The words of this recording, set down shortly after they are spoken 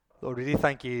Lord, we do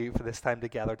thank you for this time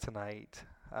together tonight.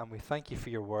 And we thank you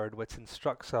for your word, which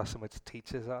instructs us and which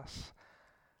teaches us.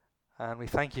 And we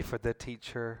thank you for the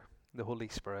teacher, the Holy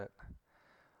Spirit.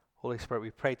 Holy Spirit,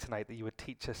 we pray tonight that you would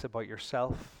teach us about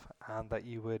yourself and that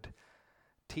you would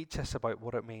teach us about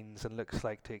what it means and looks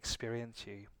like to experience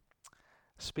you.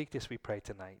 Speak to us, we pray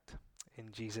tonight.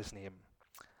 In Jesus' name,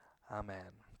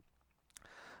 amen.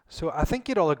 So I think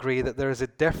you'd all agree that there is a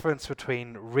difference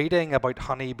between reading about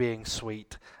honey being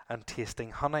sweet and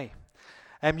tasting honey.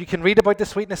 You can read about the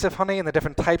sweetness of honey and the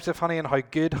different types of honey and how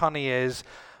good honey is,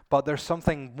 but there's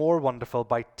something more wonderful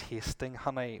by tasting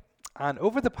honey. And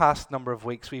over the past number of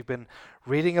weeks, we've been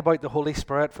reading about the Holy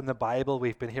Spirit from the Bible.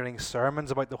 We've been hearing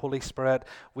sermons about the Holy Spirit.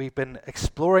 We've been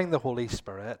exploring the Holy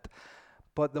Spirit.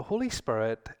 But the Holy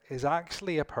Spirit is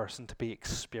actually a person to be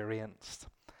experienced.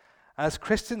 As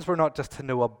Christians, we're not just to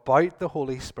know about the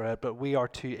Holy Spirit, but we are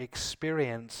to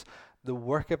experience the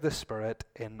work of the Spirit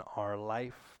in our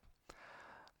life.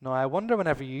 Now, I wonder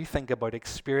whenever you think about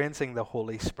experiencing the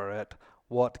Holy Spirit,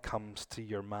 what comes to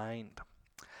your mind?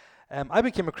 I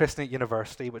became a Christian at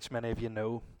university, which many of you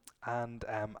know, and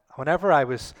whenever I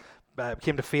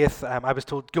came to faith, I was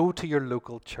told, go to your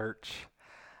local church.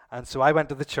 And so I went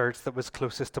to the church that was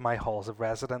closest to my halls of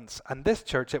residence. And this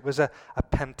church, it was a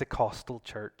Pentecostal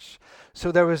church. So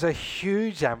there was a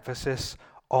huge emphasis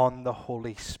on the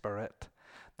Holy Spirit.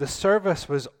 The service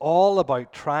was all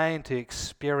about trying to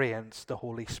experience the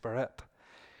Holy Spirit.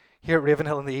 Here at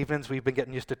Ravenhill in the evenings, we've been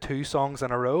getting used to 2 songs in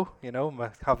a row. You know, we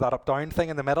have that up-down thing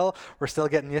in the middle. We're still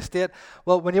getting used to it.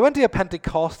 Well, when you went to a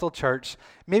Pentecostal church,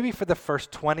 maybe for the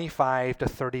first 25 to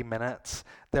 30 minutes,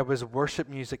 there was worship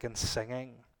music and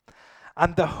singing.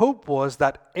 And the hope was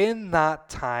that in that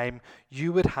time,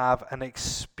 you would have an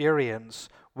experience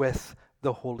with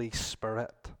the Holy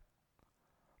Spirit.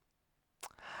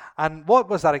 And what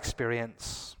was that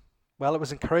experience? Well, it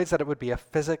was encouraged that it would be a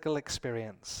physical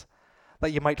experience,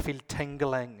 that you might feel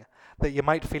tingling, that you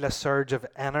might feel a surge of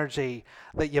energy,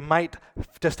 that you might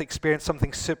just experience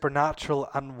something supernatural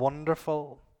and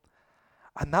wonderful.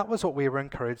 And that was what we were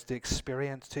encouraged to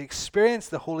experience. To experience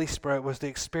the Holy Spirit was to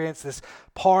experience this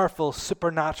powerful,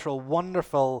 supernatural,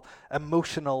 wonderful,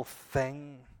 emotional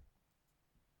thing.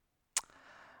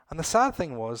 And the sad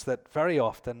thing was that very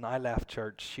often I left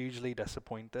church hugely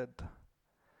disappointed,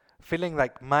 feeling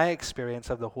like my experience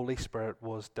of the Holy Spirit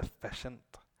was deficient.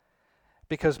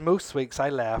 Because most weeks I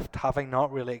left having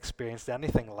not really experienced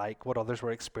anything like what others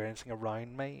were experiencing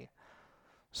around me.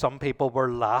 Some people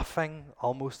were laughing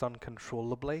almost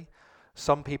uncontrollably.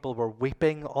 Some people were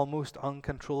weeping almost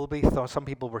uncontrollably. Some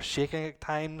people were shaking at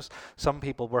times. Some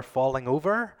people were falling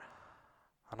over.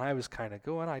 And I was kind of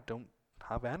going, I don't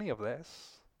have any of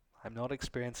this. I'm not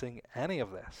experiencing any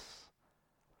of this.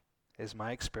 Is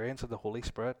my experience of the Holy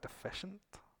Spirit deficient?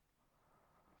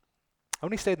 I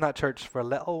only stayed in that church for a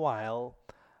little while,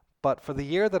 but for the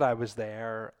year that I was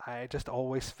there, I just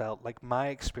always felt like my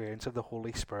experience of the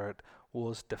Holy Spirit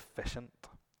was deficient.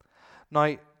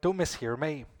 Now, don't mishear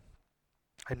me.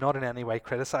 I'm not in any way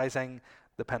criticizing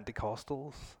the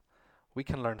Pentecostals. We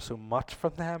can learn so much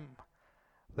from them.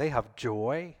 They have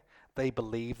joy. They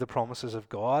believe the promises of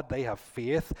God. They have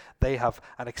faith. They have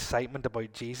an excitement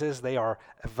about Jesus. They are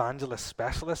evangelist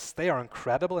specialists. They are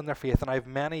incredible in their faith. And I have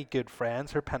many good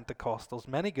friends who are Pentecostals,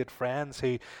 many good friends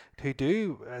who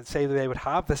do say that they would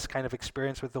have this kind of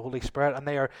experience with the Holy Spirit. And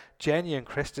they are genuine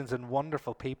Christians and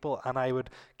wonderful people. And I would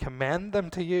commend them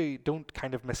to you. Don't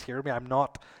kind of mishear me. I'm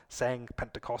not saying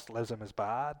Pentecostalism is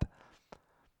bad.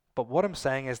 But what I'm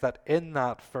saying is that in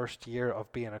that first year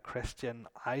of being a Christian,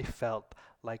 I felt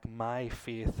like my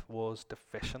faith was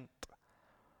deficient,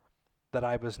 that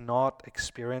I was not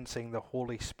experiencing the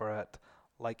Holy Spirit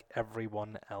like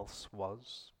everyone else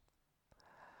was.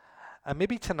 And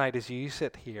maybe tonight as you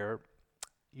sit here,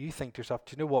 you think to yourself,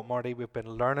 do you know what, Marty, we've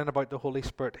been learning about the Holy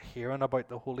Spirit, hearing about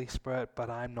the Holy Spirit,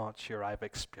 but I'm not sure I've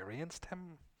experienced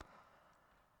him.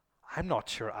 I'm not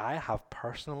sure I have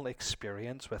personal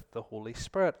experience with the Holy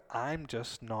Spirit. I'm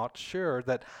just not sure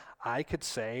that I could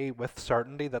say with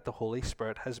certainty that the Holy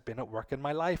Spirit has been at work in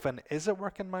my life and is at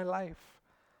work in my life.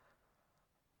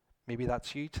 Maybe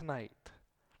that's you tonight.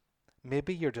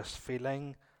 Maybe you're just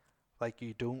feeling like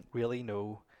you don't really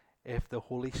know if the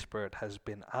Holy Spirit has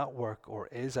been at work or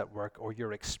is at work, or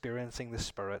you're experiencing the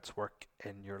Spirit's work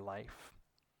in your life.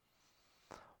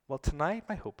 Well, tonight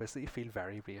my hope is that you feel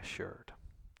very reassured.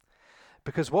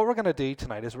 Because what we're going to do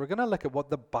tonight is we're going to look at what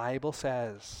the Bible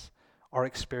says our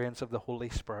experience of the Holy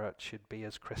Spirit should be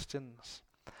as Christians.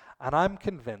 And I'm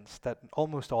convinced that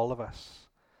almost all of us,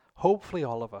 hopefully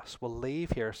all of us, will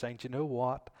leave here saying, do you know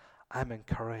what? I'm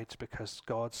encouraged because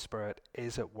God's Spirit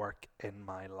is at work in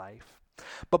my life.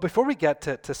 But before we get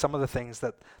to some of the things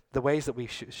that the ways that we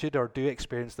should or do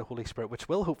experience the Holy Spirit, which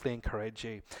will hopefully encourage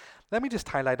you, let me just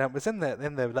highlight, and it was in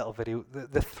the little video,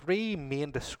 the three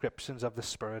main descriptions of the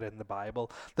Spirit in the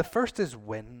Bible. The first is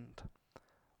wind.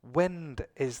 Wind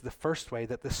is the first way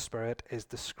that the Spirit is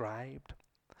described.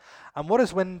 And what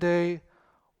does wind do?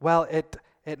 Well,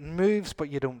 it moves, but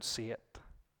you don't see it.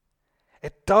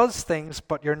 It does things,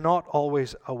 but you're not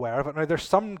always aware of it. Now, there's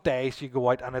some days you go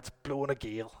out and it's blowing a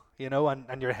gale,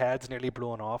 and your head's nearly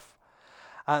blown off.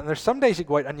 And there's some days you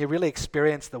go out and you really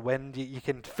experience the wind. You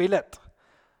can feel it.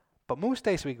 But most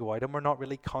days we go out and we're not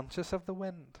really conscious of the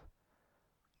wind.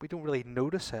 We don't really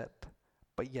notice it,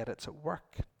 but yet it's at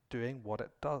work doing what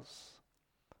it does.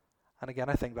 And again,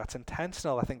 I think that's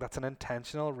intentional. I think that's an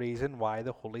intentional reason why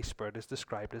the Holy Spirit is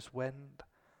described as wind.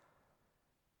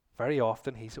 Very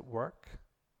often he's at work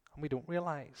and we don't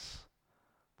realize.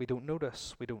 We don't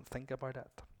notice. We don't think about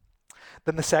it.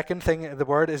 Then the second thing, the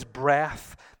word is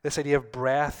breath. This idea of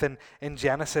breath. In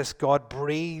Genesis, God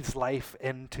breathes life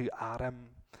into Adam.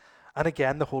 And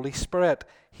again, the Holy Spirit,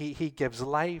 he gives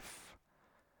life.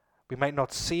 We might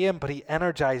not see him, but he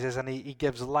energizes and he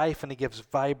gives life and he gives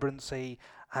vibrancy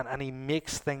and he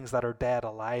makes things that are dead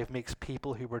alive, makes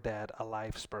people who were dead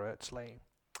alive spiritually.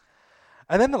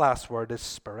 And then the last word is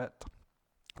Spirit,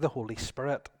 the Holy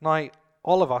Spirit. Now,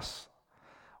 all of us,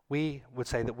 we would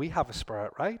say that we have a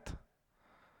spirit, right?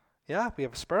 Yeah, we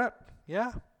have a spirit.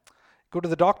 Yeah. Go to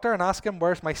the doctor and ask him,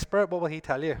 where's my spirit? What will he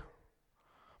tell you?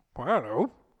 Well, I don't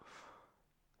know.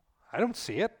 I don't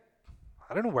see it.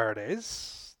 I don't know where it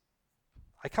is.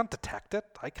 I can't detect it.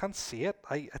 I can't see it.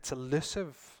 It's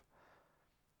elusive.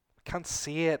 Can't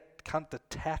see it, can't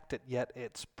detect it, yet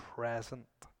it's present.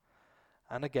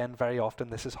 And again, very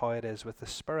often this is how it is with the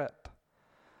Spirit.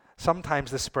 Sometimes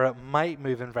the Spirit might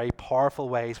move in very powerful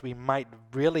ways. We might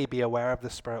really be aware of the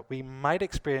Spirit. We might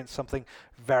experience something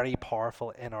very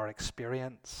powerful in our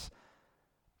experience.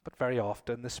 But very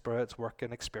often the Spirit's work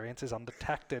and experience is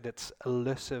undetected. It's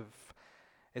elusive.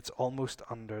 It's almost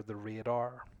under the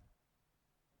radar.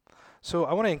 So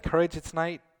I want to encourage you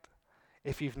tonight,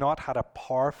 if you've not had a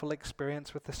powerful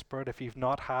experience with the Spirit, if you've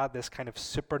not had this kind of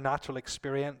supernatural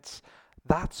experience,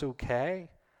 that's okay.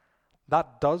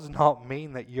 That does not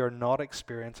mean that you're not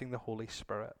experiencing the Holy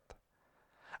Spirit.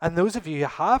 And those of you who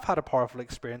have had a powerful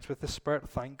experience with the Spirit,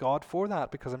 thank God for that,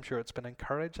 because I'm sure it's been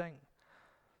encouraging.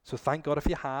 So thank God if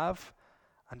you have,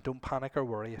 and don't panic or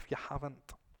worry if you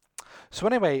haven't. So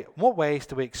anyway, what ways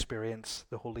do we experience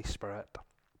the Holy Spirit?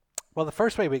 Well, the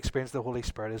first way we experience the Holy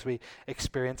Spirit is we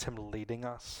experience him leading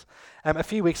us. A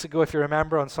few weeks ago, if you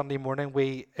remember, on Sunday morning,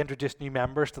 we introduced new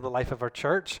members to the life of our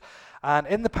church. And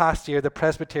in the past year, the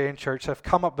Presbyterian Church have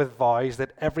come up with vows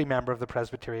that every member of the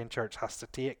Presbyterian Church has to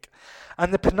take.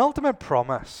 And the penultimate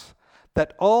promise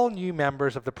that all new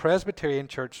members of the Presbyterian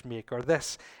Church make are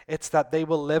this: it's that they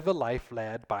will live a life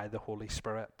led by the Holy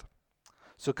Spirit.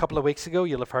 So a couple of weeks ago,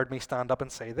 you'll have heard me stand up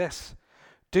and say this: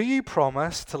 do you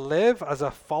promise to live as a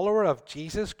follower of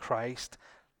Jesus Christ,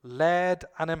 led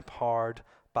and empowered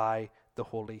by the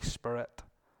Holy Spirit?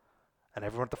 And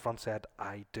everyone at the front said,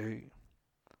 I do.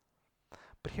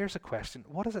 But here's a question.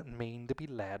 What does it mean to be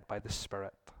led by the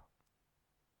Spirit?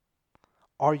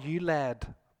 Are you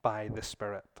led by the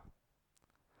Spirit?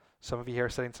 Some of you here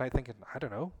sitting tonight thinking, I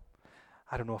don't know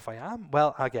if I am.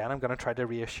 Well, again, I'm going to try to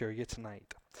reassure you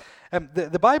tonight.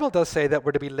 The Bible does say that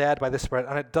we're to be led by the Spirit,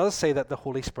 and it does say that the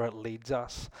Holy Spirit leads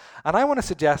us. And I want to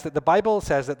suggest that the Bible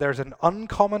says that there's an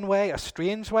uncommon way, a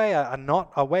strange way,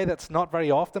 a way that's not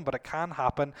very often, but it can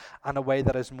happen, and a way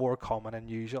that is more common and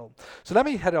usual. So let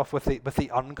me head off with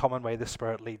the uncommon way the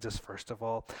Spirit leads us first of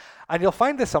all. And you'll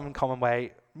find this uncommon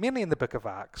way mainly in the book of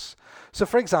Acts. So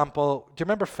for example, do you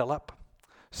remember Philip?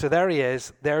 So there he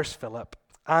is, there's Philip.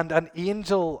 And an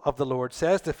angel of the Lord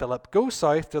says to Philip, go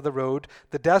south to the road,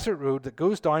 the desert road that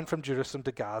goes down from Jerusalem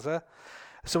to Gaza.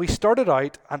 So he started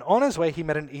out, and on his way he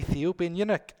met an Ethiopian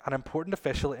eunuch, an important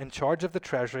official in charge of the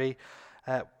treasury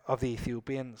of the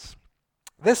Ethiopians.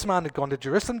 This man had gone to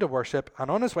Jerusalem to worship, and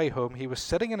on his way home he was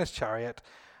sitting in his chariot,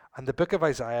 and the book of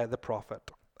Isaiah the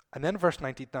prophet. And then verse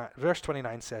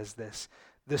 29 says this: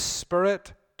 the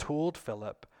Spirit told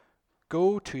Philip,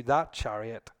 go to that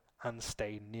chariot and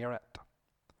stay near it.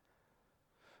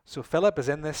 So Philip is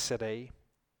in this city,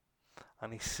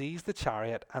 and he sees the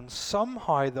chariot, and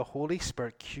somehow the Holy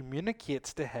Spirit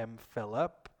communicates to him,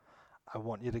 Philip, I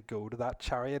want you to go to that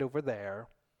chariot over there,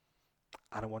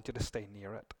 and I want you to stay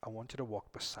near it. I want you to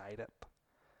walk beside it.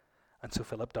 And so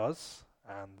Philip does,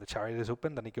 and the chariot is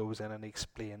opened, and he goes in and he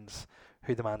explains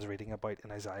who the man's reading about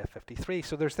in Isaiah 53.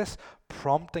 So there's this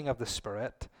prompting of the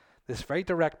Spirit, this very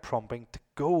direct prompting to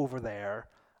go over there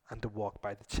and to walk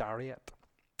by the chariot.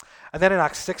 And then in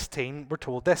Acts 16, we're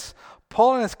told this: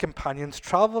 Paul and his companions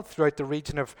traveled throughout the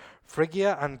region of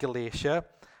Phrygia and Galatia,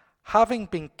 having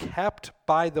been kept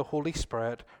by the Holy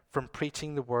Spirit from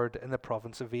preaching the word in the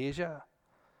province of Asia.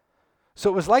 So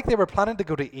it was like they were planning to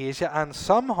go to Asia, and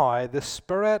somehow the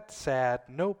Spirit said,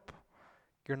 nope,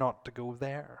 you're not to go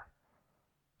there.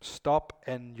 Stop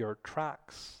in your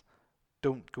tracks.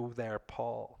 Don't go there,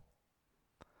 Paul.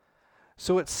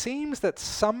 So it seems that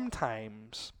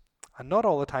sometimes, and not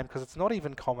all the time, because it's not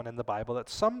even common in the Bible, that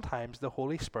sometimes the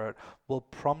Holy Spirit will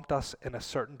prompt us in a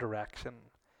certain direction,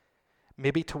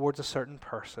 maybe towards a certain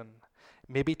person,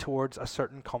 maybe towards a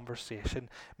certain conversation,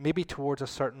 maybe towards a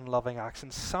certain loving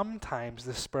action. Sometimes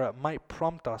the Spirit might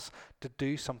prompt us to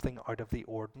do something out of the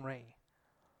ordinary.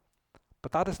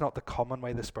 But that is not the common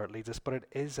way the Spirit leads us, but it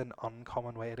is an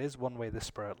uncommon way. It is one way the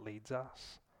Spirit leads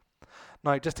us.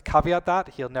 Now, just to caveat that,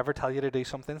 He'll never tell you to do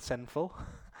something sinful.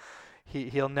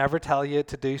 He'll never tell you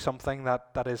to do something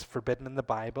that is forbidden in the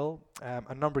Bible.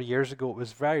 A number of years ago, it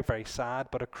was very, very sad,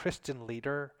 but a Christian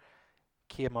leader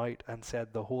came out and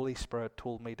said, the Holy Spirit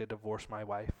told me to divorce my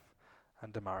wife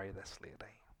and to marry this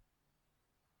lady.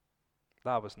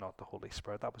 That was not the Holy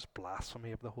Spirit. That was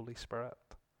blasphemy of the Holy Spirit.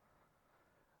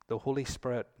 The Holy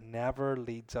Spirit never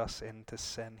leads us into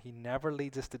sin. He never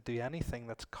leads us to do anything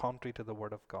that's contrary to the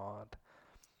Word of God.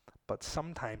 But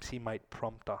sometimes He might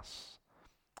prompt us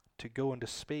to go and to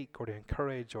speak or to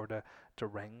encourage or to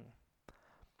ring.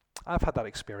 I've had that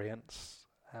experience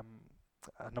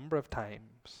a number of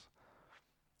times.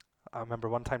 I remember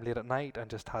one time late at night and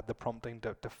just had the prompting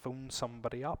to phone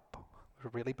somebody up. It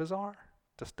was really bizarre,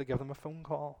 just to give them a phone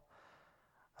call.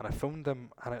 And I phoned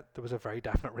them, and there was a very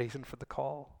definite reason for the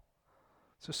call.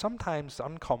 So sometimes,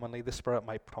 uncommonly, the Spirit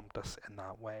might prompt us in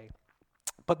that way.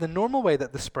 But the normal way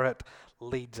that the Spirit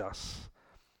leads us,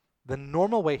 the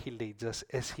normal way He leads us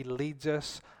is He leads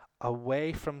us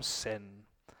away from sin,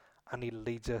 and He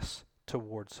leads us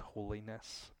towards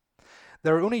holiness.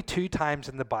 There are only 2 times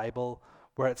in the Bible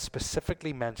where it's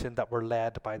specifically mentioned that we're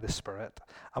led by the Spirit,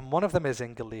 and one of them is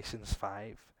in Galatians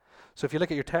 5. So if you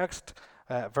look at your text,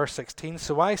 verse 16,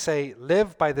 so I say,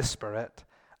 live by the Spirit,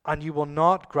 and you will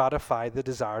not gratify the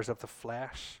desires of the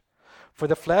flesh. For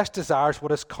the flesh desires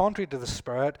what is contrary to the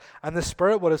Spirit, and the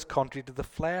Spirit what is contrary to the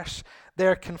flesh. They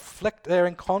are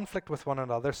in conflict with one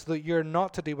another, so that you're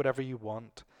not to do whatever you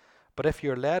want. But if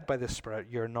you're led by the Spirit,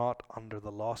 you're not under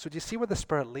the law. So do you see where the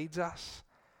Spirit leads us?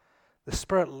 The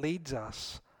Spirit leads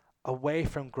us away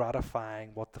from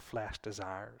gratifying what the flesh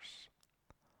desires.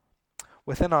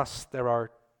 Within us, there are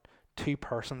 2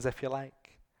 persons, if you like.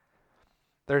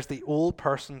 There's the old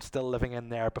person still living in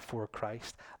there before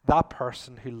Christ, that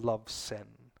person who loves sin,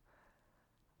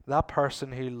 that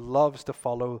person who loves to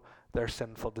follow their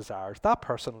sinful desires. That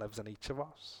person lives in each of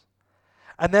us.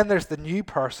 And then there's the new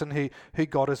person who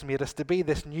God has made us to be,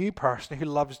 this new person who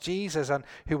loves Jesus and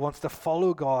who wants to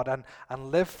follow God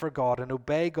and live for God and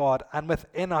obey God. And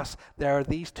within us, there are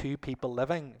these 2 people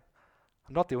living.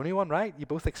 I'm not the only one, right?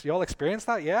 You all experience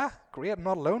that? Yeah? Great, I'm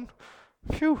not alone.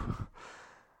 Phew.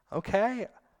 Okay.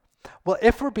 Well,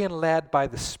 if we're being led by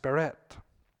the Spirit,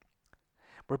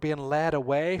 we're being led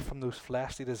away from those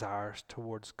fleshly desires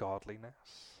towards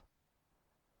godliness.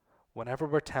 Whenever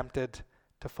we're tempted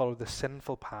to follow the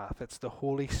sinful path, it's the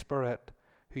Holy Spirit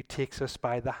who takes us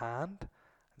by the hand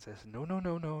and says, no, no,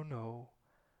 no, no, no,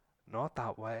 not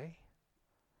that way.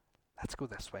 Let's go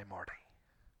this way, Marty.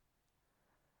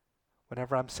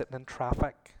 Whenever I'm sitting in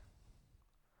traffic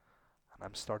and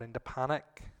I'm starting to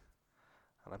panic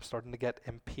and I'm starting to get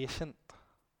impatient,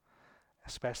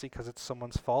 especially because it's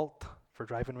someone's fault for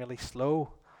driving really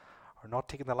slow or not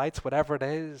taking the lights, whatever it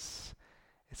is,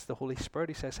 it's the Holy Spirit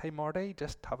who says, hey Marty,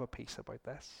 just have a peace about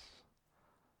this.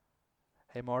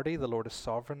 Hey Marty, the Lord is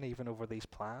sovereign even over these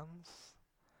plans.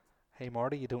 Hey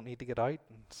Marty, you don't need to get out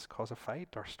and cause a fight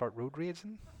or start road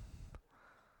raging.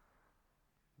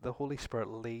 The Holy Spirit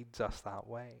leads us that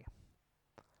way.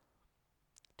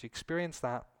 Do you experience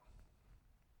that?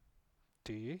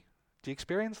 Do you? Do you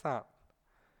experience that?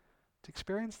 Do you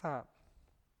experience that?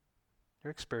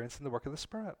 You're experiencing the work of the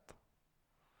Spirit.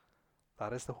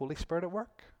 That is the Holy Spirit at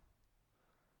work.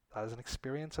 That is an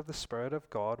experience of the Spirit of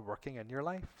God working in your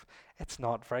life. It's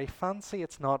not very fancy.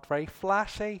 It's not very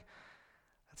flashy.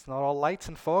 It's not all lights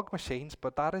and fog machines,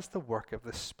 but that is the work of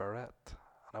the Spirit.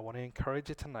 And I want to encourage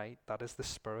you tonight, that is the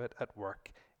Spirit at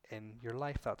work in your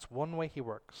life. That's one way He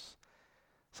works.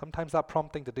 Sometimes that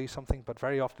prompting to do something, but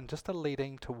very often just a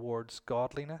leading towards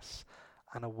godliness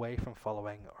and away from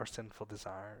following our sinful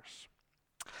desires.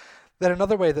 Then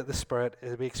another way that the Spirit,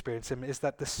 we experience Him, is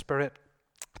that the Spirit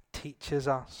teaches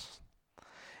us.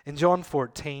 In John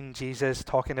 14, Jesus,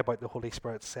 talking about the Holy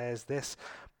Spirit, says this,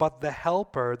 "But the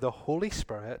Helper, the Holy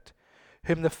Spirit,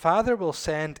 whom the Father will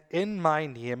send in my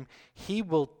name, he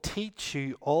will teach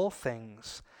you all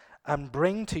things and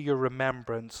bring to your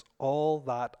remembrance all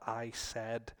that I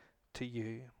said to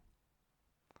you."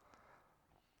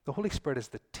 The Holy Spirit is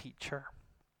the teacher.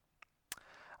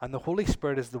 And the Holy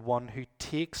Spirit is the one who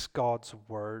takes God's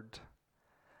word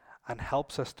and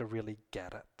helps us to really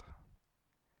get it.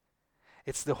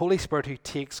 It's the Holy Spirit who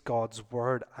takes God's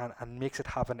word and makes it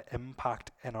have an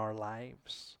impact in our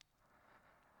lives.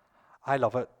 I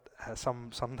love it some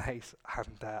days,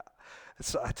 and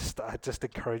it just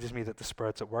encourages me that the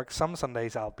Spirit's at work. Some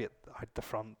Sundays I'll be out the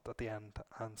front at the end,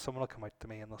 and someone will come out to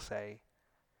me and they'll say,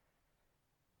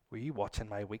 "Were you watching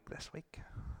my week this week?"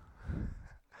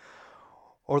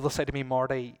 Or they'll say to me,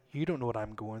 "Marty, you don't know what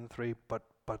I'm going through, but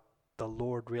the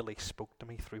Lord really spoke to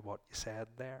me through what you said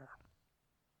there."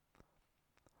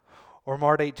 Or,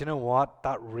 "Marty, do you know what?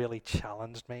 That really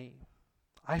challenged me.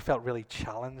 I felt really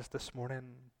challenged this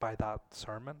morning by that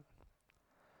sermon."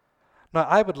 Now,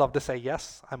 I would love to say,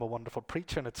 yes, I'm a wonderful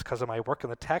preacher and it's because of my work in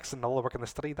the text and all the work in the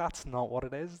study. That's not what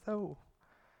it is, though.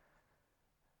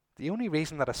 The only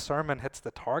reason that a sermon hits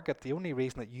the target, the only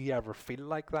reason that you ever feel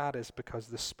like that is because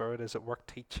the Spirit is at work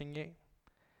teaching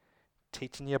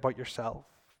you about yourself,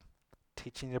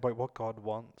 teaching you about what God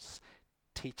wants,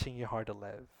 teaching you how to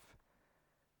live.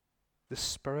 The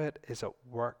Spirit is at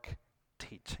work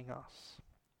teaching us.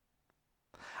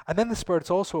 And then the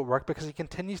Spirit's also at work because he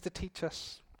continues to teach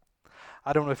us.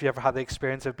 I don't know if you ever had the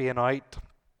experience of being out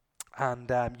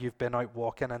and you've been out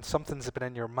walking and something's been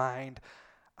in your mind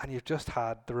and you've just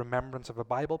had the remembrance of a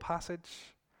Bible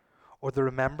passage or the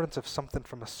remembrance of something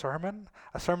from a sermon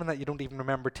that you don't even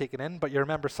remember taking in, but you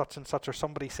remember such and such, or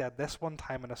somebody said this one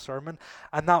time in a sermon,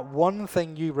 and that one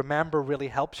thing you remember really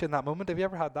helps you in that moment. Have you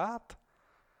ever had that?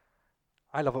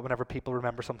 I love it whenever people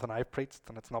remember something I've preached,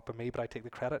 and it's not by me, but I take the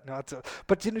credit.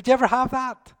 But do you ever have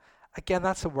that? Again,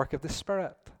 that's the work of the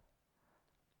Spirit.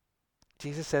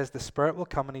 Jesus says the Spirit will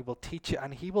come and he will teach you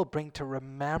and he will bring to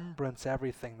remembrance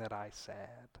everything that I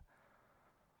said.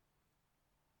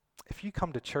 If you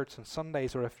come to church on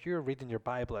Sundays, or if you're reading your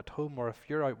Bible at home, or if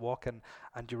you're out walking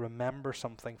and you remember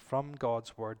something from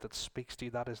God's word that speaks to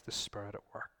you, that is the Spirit at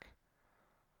work.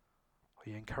 Are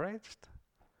you encouraged?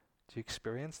 Do you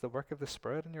experience the work of the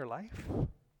Spirit in your life?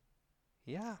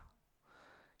 Yeah,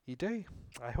 you do.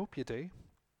 I hope you do.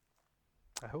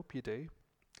 I hope you do.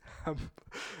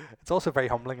 It's also very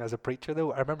humbling as a preacher,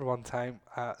 though. I remember one time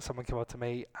someone came up to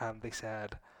me and they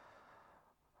said,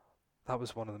 "That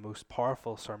was one of the most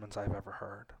powerful sermons I've ever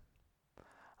heard."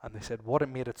 And they said what it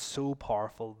made it so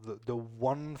powerful, the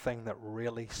one thing that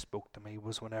really spoke to me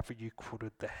was whenever you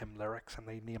quoted the hymn lyrics and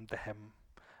they named the hymn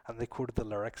and they quoted the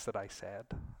lyrics that I said.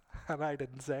 And I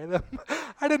didn't say them.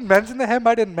 I didn't mention the hymn,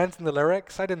 I didn't mention the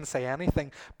lyrics, I didn't say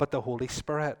anything, but the Holy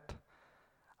Spirit.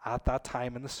 At that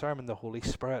time in the sermon, the Holy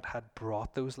Spirit had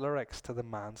brought those lyrics to the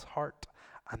man's heart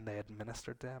and they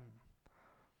administered them.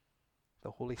 The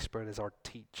Holy Spirit is our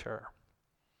teacher.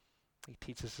 He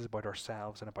teaches us about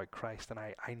ourselves and about Christ, and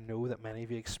I know that many of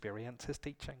you experience his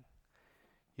teaching.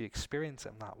 You experience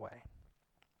him that way.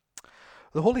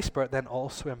 The Holy Spirit then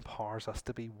also empowers us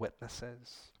to be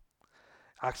witnesses.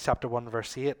 Acts chapter 1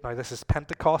 verse 8. Now this is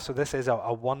Pentecost, so this is a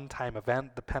one-time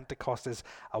event. The Pentecost is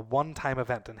a one-time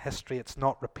event in history. It's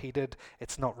not repeated.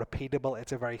 It's not repeatable.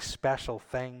 It's a very special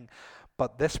thing.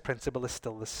 But this principle is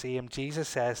still the same. Jesus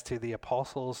says to the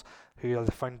apostles, who are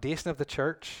the foundation of the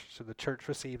church, so the church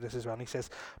received this as well, and he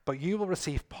says, "But you will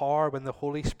receive power when the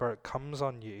Holy Spirit comes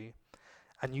on you,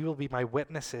 and you will be my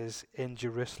witnesses in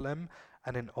Jerusalem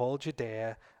and in all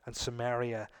Judea and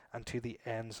Samaria and to the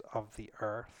ends of the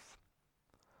earth."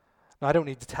 Now, I don't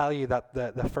need to tell you that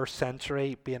the first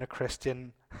century, being a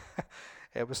Christian,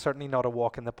 it was certainly not a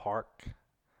walk in the park.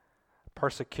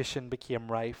 Persecution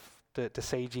became rife. To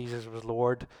say Jesus was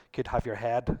Lord could have your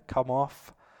head come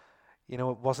off. You know,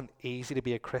 it wasn't easy to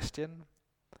be a Christian.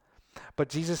 But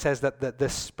Jesus says that the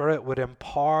Spirit would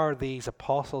empower these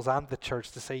apostles and the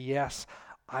church to say, yes,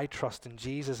 I trust in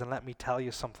Jesus, and let me tell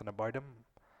you something about him.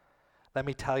 Let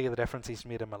me tell you the difference he's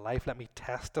made in my life. Let me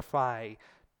testify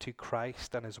to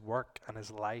Christ and his work and his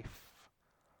life.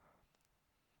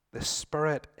 The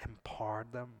Spirit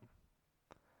empowered them.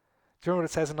 Do you know what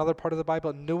it says in another part of the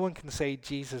Bible? No one can say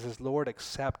Jesus is Lord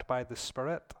except by the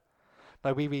Spirit.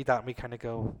 Now we read that and we kind of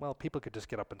go, well, people could just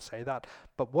get up and say that.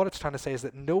 But what it's trying to say is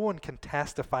that no one can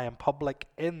testify in public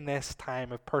in this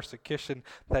time of persecution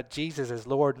that Jesus is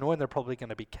Lord, knowing they're probably going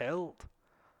to be killed,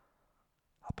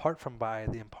 apart from by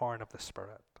the empowering of the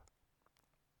Spirit.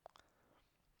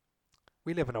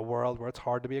 We live in a world where it's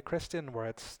hard to be a Christian, where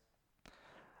it's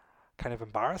kind of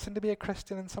embarrassing to be a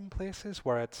Christian in some places,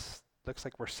 where it looks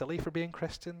like we're silly for being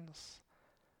Christians.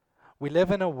 We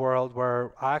live in a world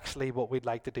where actually what we'd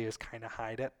like to do is kind of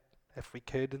hide it, if we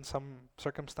could in some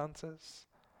circumstances.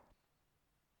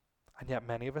 And yet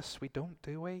many of us, we don't,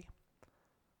 do we?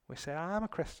 We say, I'm a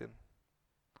Christian.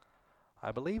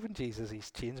 I believe in Jesus.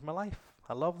 He's changed my life.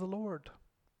 I love the Lord.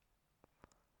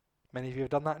 Many of you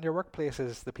have done that in your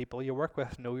workplaces. The people you work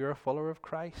with know you're a follower of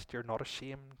Christ. You're not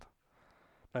ashamed.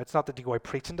 Now, it's not that you go out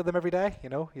preaching to them every day, you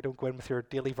don't go in with your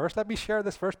daily verse. Let me share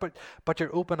this verse, but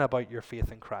you're open about your faith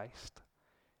in Christ.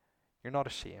 You're not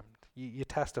ashamed. You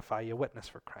testify, you witness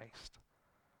for Christ.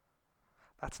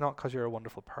 That's not because you're a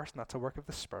wonderful person. That's a work of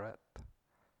the Spirit.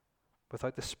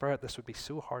 Without the Spirit, this would be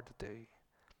so hard to do.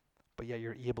 But yet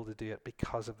you're able to do it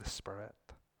because of the Spirit.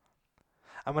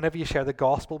 And whenever you share the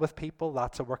gospel with people,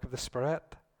 that's a work of the Spirit.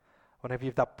 Whenever you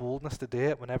have that boldness to do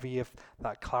it, whenever you have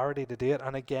that clarity to do it,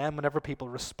 and again, whenever people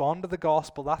respond to the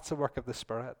gospel, that's a work of the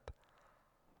Spirit.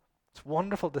 It's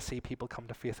wonderful to see people come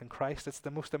to faith in Christ. It's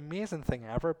the most amazing thing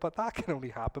ever, but that can only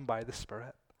happen by the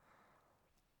Spirit.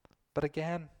 But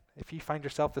again, if you find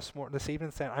yourself this evening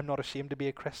saying, I'm not ashamed to be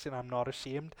a Christian, I'm not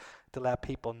ashamed to let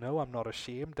people know, I'm not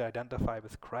ashamed to identify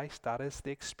with Christ, that is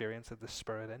the experience of the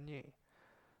Spirit in you.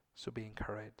 So be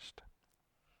encouraged.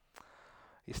 Are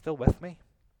you still with me?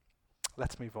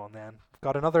 Let's move on then. We've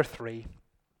got another 3.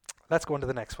 Let's go on to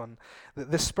the next one.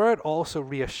 The Spirit also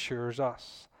reassures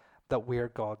us that we're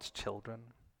God's children.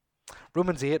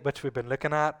 Romans 8, which we've been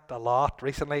looking at a lot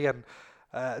recently, and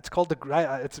it's called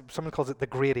someone calls it the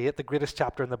Great 8, the greatest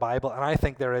chapter in the Bible, and I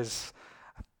think there is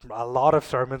a lot of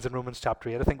sermons in Romans chapter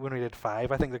 8. I think when we did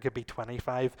 5, I think there could be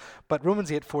 25. But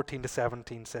Romans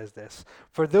 8:14-17 says this: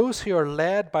 For those who are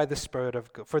led by the Spirit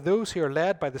of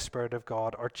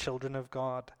God are children of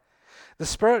God. The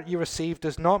Spirit you receive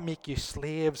does not make you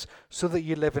slaves so that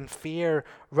you live in fear.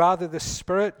 Rather, the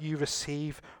Spirit you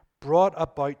receive brought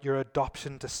about your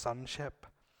adoption to sonship.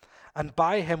 And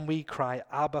by him we cry,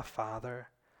 Abba, Father.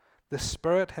 The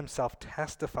Spirit himself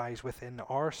testifies within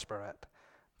our spirit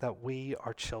that we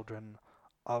are children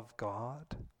of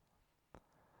God.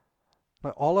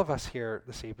 Now, all of us here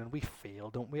this evening, we fail,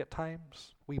 don't we, at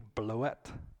times? We blow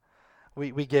it.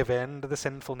 We give in to the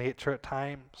sinful nature at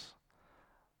times.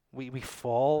 We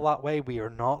fall that way. We are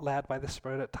not led by the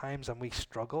Spirit at times, and we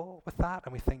struggle with that,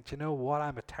 and we think, do you know what,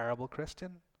 I'm a terrible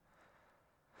Christian.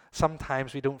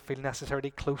 Sometimes we don't feel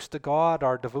necessarily close to God.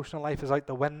 Our devotional life is out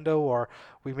the window, or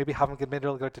we maybe haven't been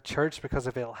able to go to church because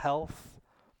of ill health.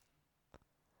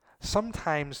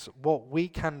 Sometimes what we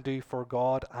can do for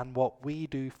God and what we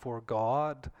do for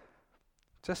God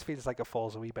just feels like it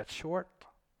falls a wee bit short.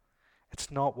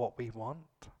 It's not what we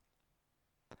want.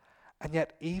 And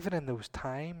yet, even in those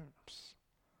times,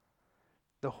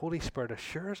 the Holy Spirit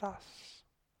assures us,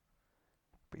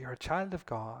 but you're a child of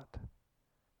God.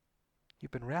 You've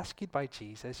been rescued by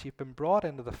Jesus. You've been brought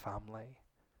into the family.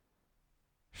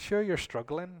 Sure, you're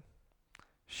struggling.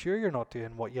 Sure, you're not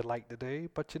doing what you'd like to do,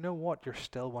 but you know what? You're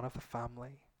still one of the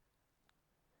family.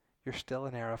 You're still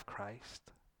an heir of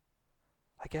Christ.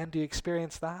 Again, do you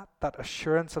experience that? That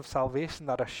assurance of salvation,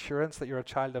 that assurance that you're a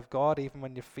child of God, even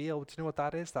when you fail. Do you know what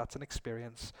that is? That's an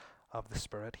experience of the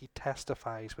Spirit. He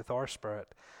testifies with our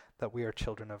spirit that we are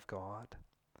children of God.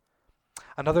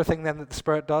 Another thing then that the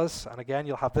Spirit does, and again,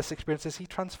 you'll have this experience, is he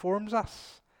transforms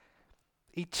us.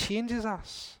 He changes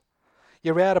us.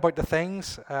 You read about the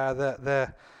things,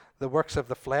 the works of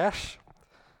the flesh: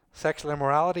 sexual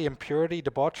immorality, impurity,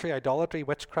 debauchery, idolatry,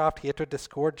 witchcraft, hatred,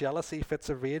 discord, jealousy, fits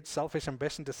of rage, selfish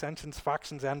ambition, dissensions,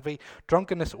 factions, envy,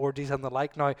 drunkenness, orgies, and the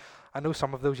like. Now, I know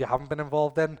some of those you haven't been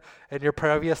involved in your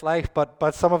previous life,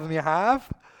 but some of them you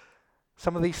have.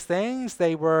 Some of these things,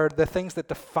 they were the things that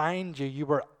defined you. You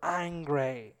were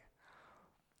angry.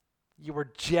 You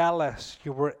were jealous.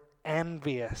 You were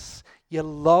envious. You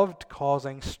loved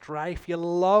causing strife. You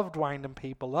loved winding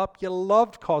people up. You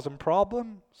loved causing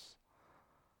problems.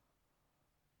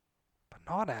 But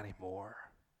not anymore.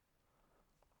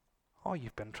 Oh,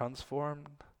 you've been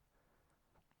transformed.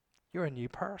 You're a new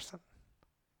person.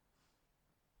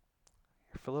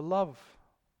 You're full of love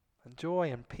and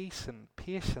joy and peace and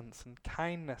patience and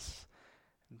kindness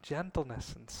and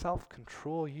gentleness and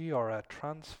self-control. You are a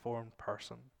transformed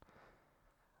person.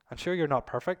 And sure, you're not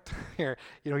perfect. You're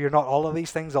not all of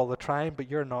these things all the time, but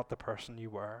you're not the person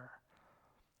you were.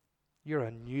 You're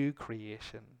a new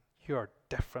creation. You are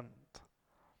different.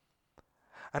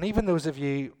 And even those of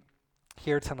you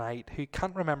here tonight who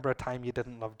can't remember a time you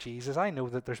didn't love Jesus, I know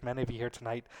that there's many of you here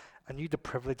tonight, and you had the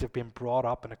privilege of being brought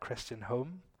up in a Christian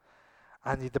home.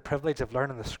 And the privilege of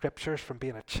learning the scriptures from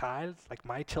being a child, like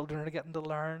my children are getting to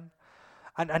learn.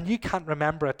 And you can't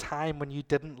remember a time when you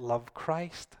didn't love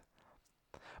Christ.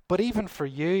 But even for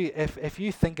you, if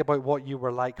you think about what you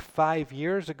were like 5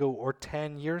 years ago or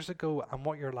 10 years ago and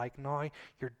what you're like now,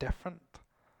 you're different.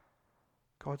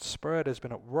 God's Spirit has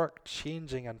been at work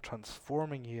changing and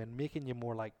transforming you and making you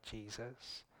more like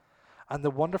Jesus. And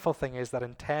the wonderful thing is that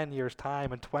in 10 years'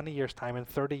 time, in 20 years' time, in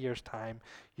 30 years' time,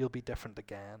 you'll be different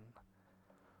again.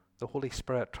 The Holy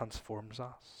Spirit transforms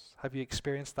us. Have you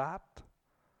experienced that?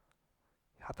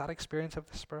 Had that experience of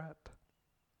the Spirit?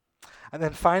 And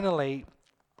then finally,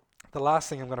 the last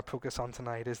thing I'm going to focus on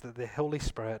tonight is that the Holy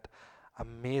Spirit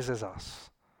amazes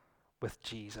us with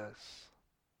Jesus.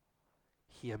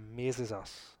 He amazes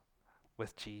us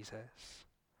with Jesus.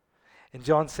 In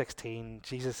John 16,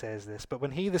 Jesus says this, "But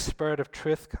when he, the Spirit of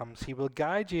truth, comes, he will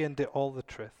guide you into all the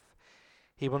truth.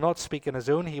 He will not speak on his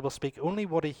own, he will speak only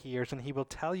what he hears, and he will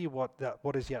tell you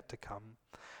what is yet to come."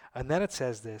 And then it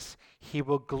says this, "He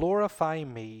will glorify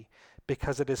me,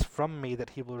 because it is from me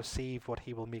that he will receive what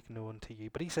he will make known to you."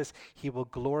 But he says, he will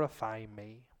glorify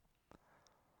me.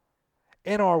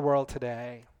 In our world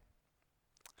today,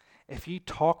 if you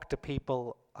talk to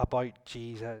people about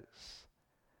Jesus,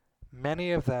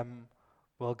 many of them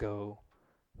will go,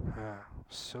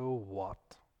 so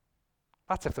what?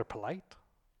 That's if they're polite.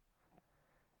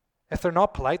 If they're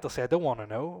not polite, they'll say, "I don't want to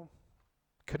know.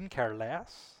 Couldn't care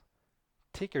less.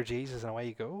 Take your Jesus and away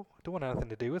you go. I don't want anything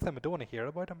to do with him. I don't want to hear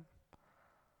about him."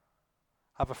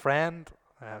 I have a friend,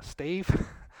 Steve,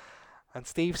 and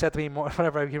Steve said to me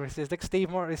whenever he says, "Look, Steve,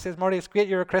 he says, Marty, it's great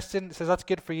you're a Christian." He says, "That's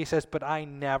good for you." He says, "But I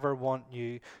never want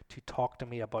you to talk to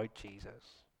me about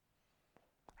Jesus.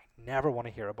 I never want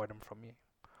to hear about him from you.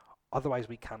 Otherwise,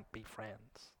 we can't be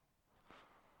friends."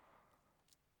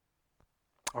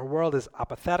 Our world is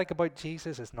apathetic about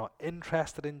Jesus, is not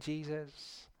interested in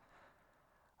Jesus.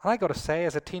 And I got to say,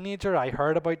 as a teenager, I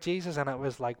heard about Jesus and it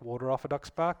was like water off a duck's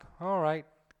back. All right,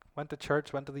 went to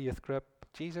church, went to the youth group.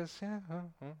 Jesus, yeah.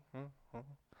 I'm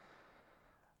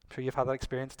sure you've had that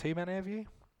experience too, many of you.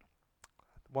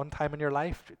 One time in your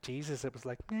life, Jesus, it was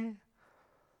like, meh.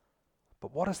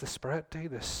 But what does the Spirit do?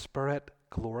 The Spirit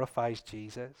glorifies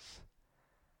Jesus.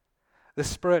 The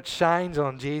Spirit shines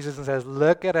on Jesus and says,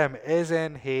 "Look at him.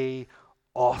 Isn't he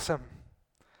awesome?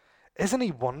 Isn't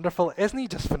he wonderful? Isn't he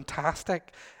just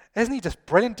fantastic? Isn't he just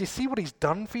brilliant? Do you see what he's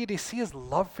done for you? Do you see his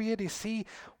love for you? Do you see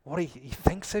what he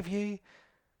thinks of you?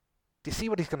 Do you see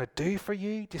what he's going to do for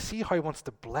you? Do you see how he wants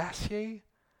to bless you?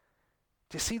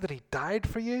 Do you see that he died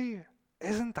for you?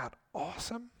 Isn't that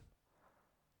awesome?"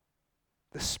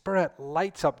 The Spirit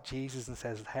lights up Jesus and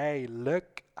says, "Hey,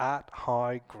 look at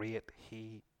how great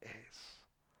he is."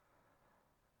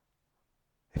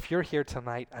 If you're here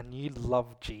tonight and you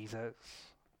love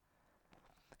Jesus,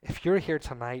 if you're here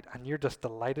tonight and you're just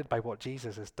delighted by what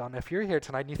Jesus has done, if you're here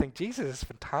tonight and you think Jesus is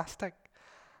fantastic,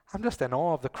 I'm just in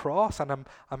awe of the cross and I'm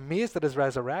amazed at his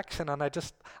resurrection and I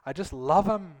just love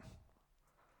him.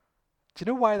 Do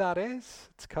you know why that is?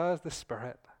 It's because the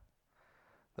Spirit,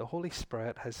 the Holy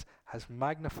Spirit has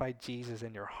magnified Jesus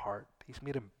in your heart. He's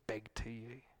made him big to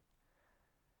you.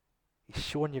 He's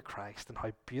shown you Christ and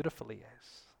how beautiful he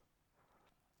is.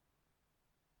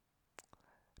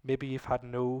 Maybe you've had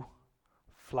no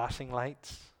flashing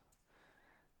lights.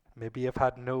 Maybe you've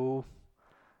had no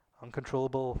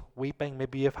uncontrollable weeping.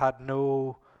 Maybe you've had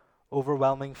no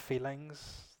overwhelming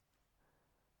feelings.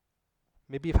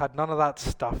 Maybe you've had none of that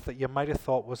stuff that you might have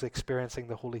thought was experiencing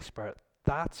the Holy Spirit.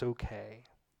 That's okay.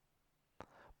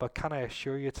 But can I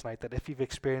assure you tonight that if you've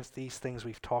experienced these things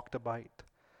we've talked about,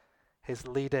 his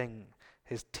leading,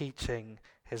 his teaching,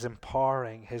 his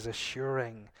empowering, his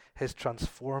assuring, his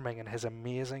transforming, and his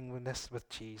amazingness with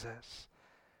Jesus,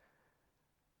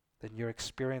 then you're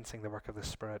experiencing the work of the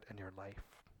Spirit in your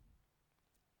life.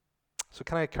 So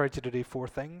can I encourage you to do 4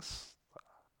 things?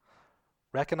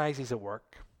 Recognize he's at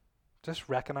work. Just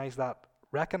recognize that.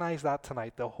 Recognize that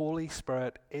tonight. The Holy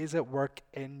Spirit is at work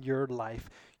in your life.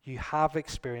 You have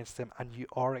experienced him and you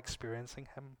are experiencing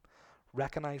him.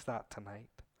 Recognize that tonight.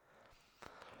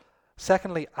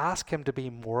 Secondly, ask him to be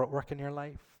more at work in your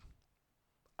life.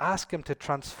 Ask him to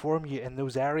transform you in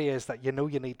those areas that you know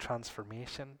you need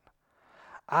transformation.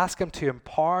 Ask him to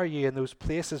empower you in those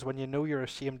places when you know you're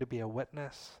ashamed to be a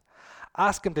witness.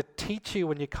 Ask him to teach you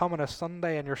when you come on a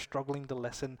Sunday and you're struggling to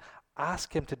listen.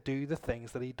 Ask him to do the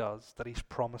things that he does, that he's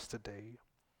promised to do.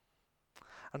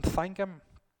 And thank him.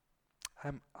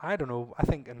 I don't know, I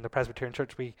think in the Presbyterian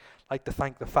Church we like to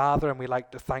thank the Father and we like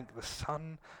to thank the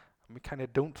Son. And we kind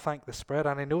of don't thank the Spirit.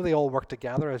 And I know they all work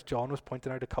together, as John was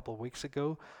pointing out a couple of weeks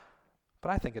ago.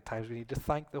 But I think at times we need to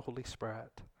thank the Holy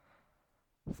Spirit.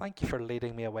 Thank you for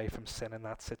leading me away from sin in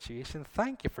that situation.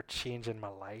 Thank you for changing my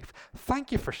life.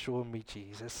 Thank you for showing me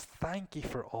Jesus. Thank you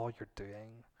for all you're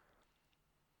doing.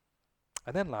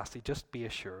 And then lastly, just be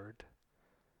assured.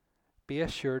 Be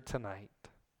assured tonight,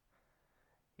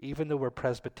 even though we're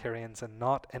Presbyterians and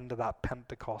not into that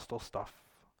Pentecostal stuff,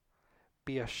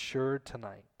 be assured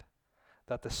tonight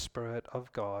that the Spirit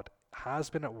of God has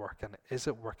been at work and is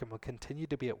at work and will continue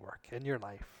to be at work in your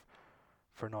life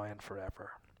for now and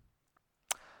forever.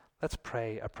 Let's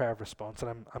pray a prayer of response.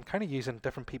 And I'm kind of using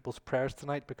different people's prayers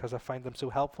tonight because I find them so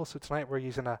helpful. So tonight we're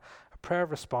using a prayer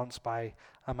of response by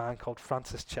a man called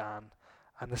Francis Chan.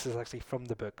 And this is actually from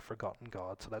the book Forgotten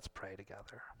God. So let's pray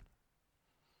together.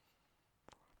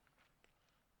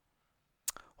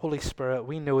 Holy Spirit,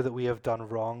 we know that we have done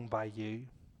wrong by you.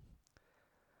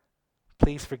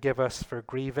 Please forgive us for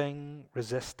grieving,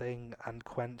 resisting, and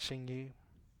quenching you.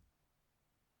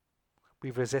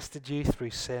 We've resisted you through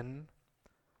sin,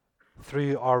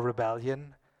 through our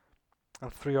rebellion,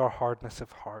 and through our hardness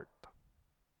of heart.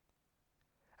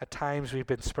 At times we've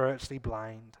been spiritually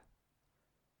blind.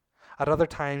 At other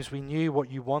times we knew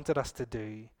what you wanted us to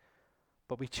do,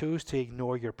 but we chose to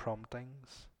ignore your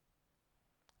promptings.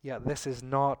 Yet this is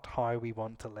not how we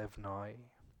want to live now.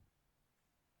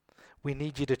 We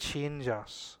need you to change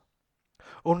us.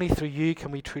 Only through you can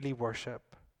we truly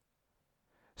worship.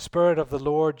 Spirit of the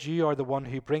Lord, you are the one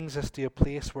who brings us to a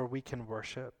place where we can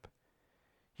worship.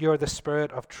 You are the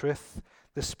Spirit of truth,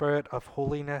 the Spirit of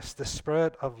holiness, the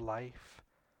Spirit of life.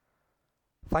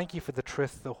 Thank you for the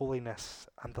truth, the holiness,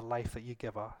 and the life that you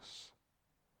give us.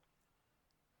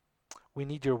 We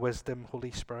need your wisdom,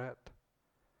 Holy Spirit,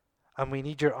 and we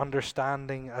need your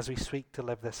understanding as we seek to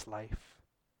live this life.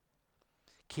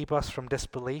 Keep us from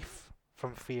disbelief,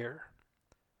 from fear.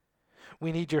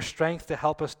 We need your strength to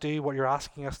help us do what you're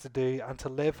asking us to do and to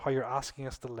live how you're asking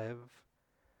us to live.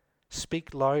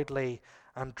 Speak loudly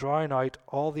and drown out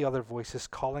all the other voices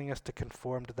calling us to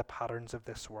conform to the patterns of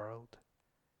this world.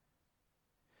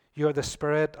 You are the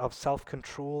Spirit of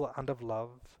self-control and of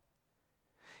love.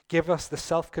 Give us the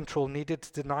self-control needed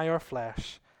to deny our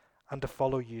flesh and to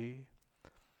follow you.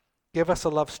 Give us a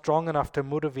love strong enough to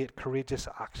motivate courageous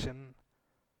action.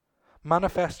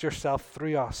 Manifest yourself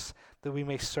through us that we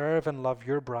may serve and love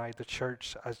your bride, the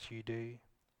church, as you do.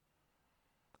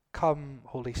 Come,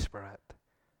 Holy Spirit.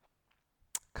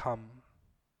 Come.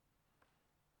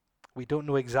 We don't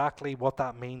know exactly what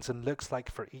that means and looks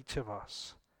like for each of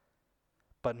us,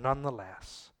 but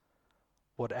nonetheless,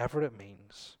 whatever it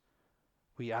means,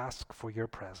 we ask for your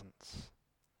presence.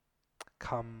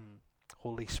 Come,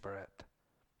 Holy Spirit.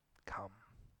 Come.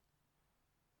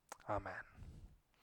 Amen.